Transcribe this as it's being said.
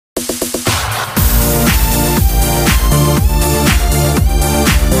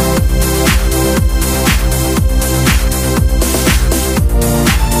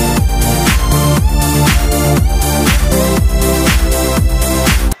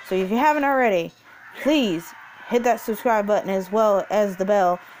So if you haven't already, please hit that subscribe button as well as the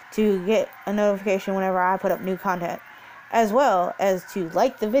bell to get a notification whenever I put up new content, as well as to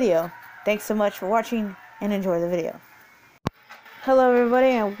like the video. Thanks so much for watching and enjoy the video. Hello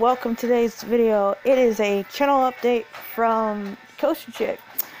everybody and welcome to today's video. It is a channel update from Coaster Chick.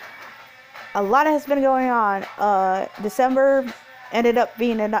 A lot has been going on. December ended up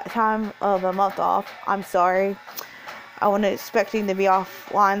being a time of a month off. I'm sorry. I wasn't expecting to be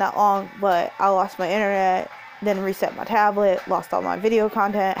offline that long, but I lost my internet, then reset my tablet, lost all my video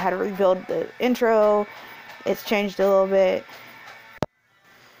content, had to rebuild the intro. It's changed a little bit.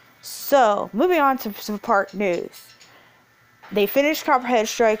 So, moving on to some park news. They finished Copperhead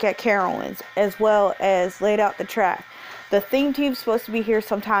Strike at Carowinds, as well as laid out the track. The theme team's supposed to be here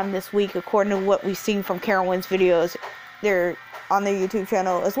sometime this week, according to what we've seen from Carowinds videos. They're on their YouTube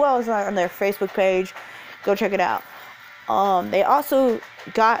channel, as well as on their Facebook page. Go check it out. They also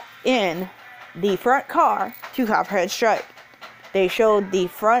got in the front car to Copperhead Strike. They showed the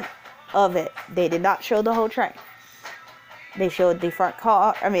front of it. They did not show the whole train. They showed the front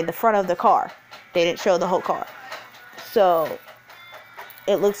of the car. They didn't show the whole car. So,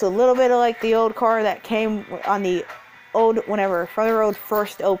 it looks a little bit like the old car that came on the old, whenever Thunder Road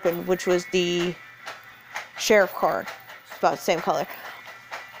first opened, which was the sheriff car. It's about the same color.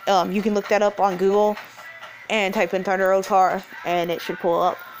 You can look that up on Google and type in Thunder Road car, and it should pull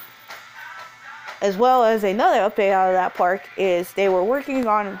up. As well as another update out of that park is they were working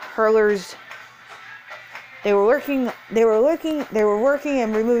on Hurler's. They were working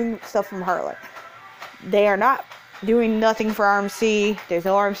and removing stuff from Hurler. They are not doing nothing for RMC. There's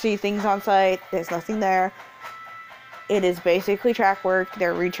no RMC things on site. There's nothing there. It is basically track work.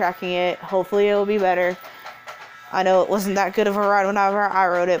 They're retracking it. Hopefully it'll be better. I know it wasn't that good of a ride whenever I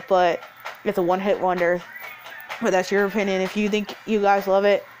rode it, but it's a one-hit wonder. But that's your opinion. If you think you guys love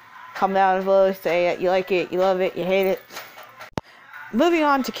it, comment down below. Say it. You like it. You love it. You hate it. Moving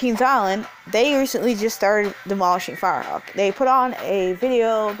on to Kings Island, they recently just started demolishing Firehawk. They put on a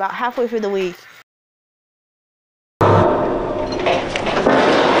video about halfway through the week.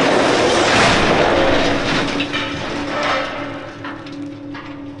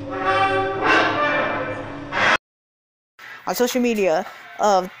 On social media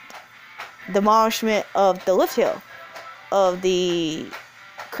of demolishment of the lift hill, of the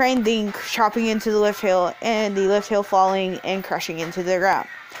crane thing chopping into the lift hill and the lift hill falling and crashing into the ground.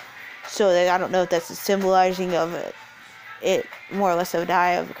 So that, I don't know if that's a symbolizing of it more or less of a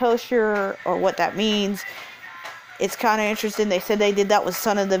die of a coaster or what that means. It's kind of interesting. They said they did that with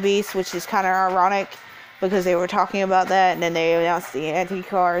Son of the Beast, which is kind of ironic because they were talking about that and then they announced the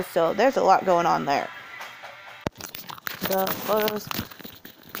anti-cars. So there's a lot going on there. The photos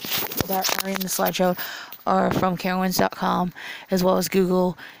that are in the slideshow are from Carowinds.com, as well as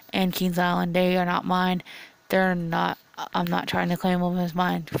Google and Kings Island. They are not mine. They're not. I'm not trying to claim them as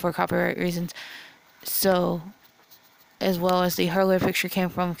mine for copyright reasons. So, as well as the Hurler picture came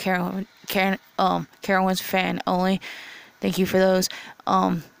from Carowinds fan only. Thank you for those.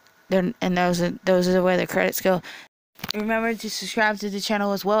 And those are the way the credits go. Remember to subscribe to the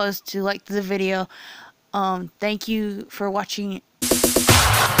channel as well as to like the video. Thank you for watching.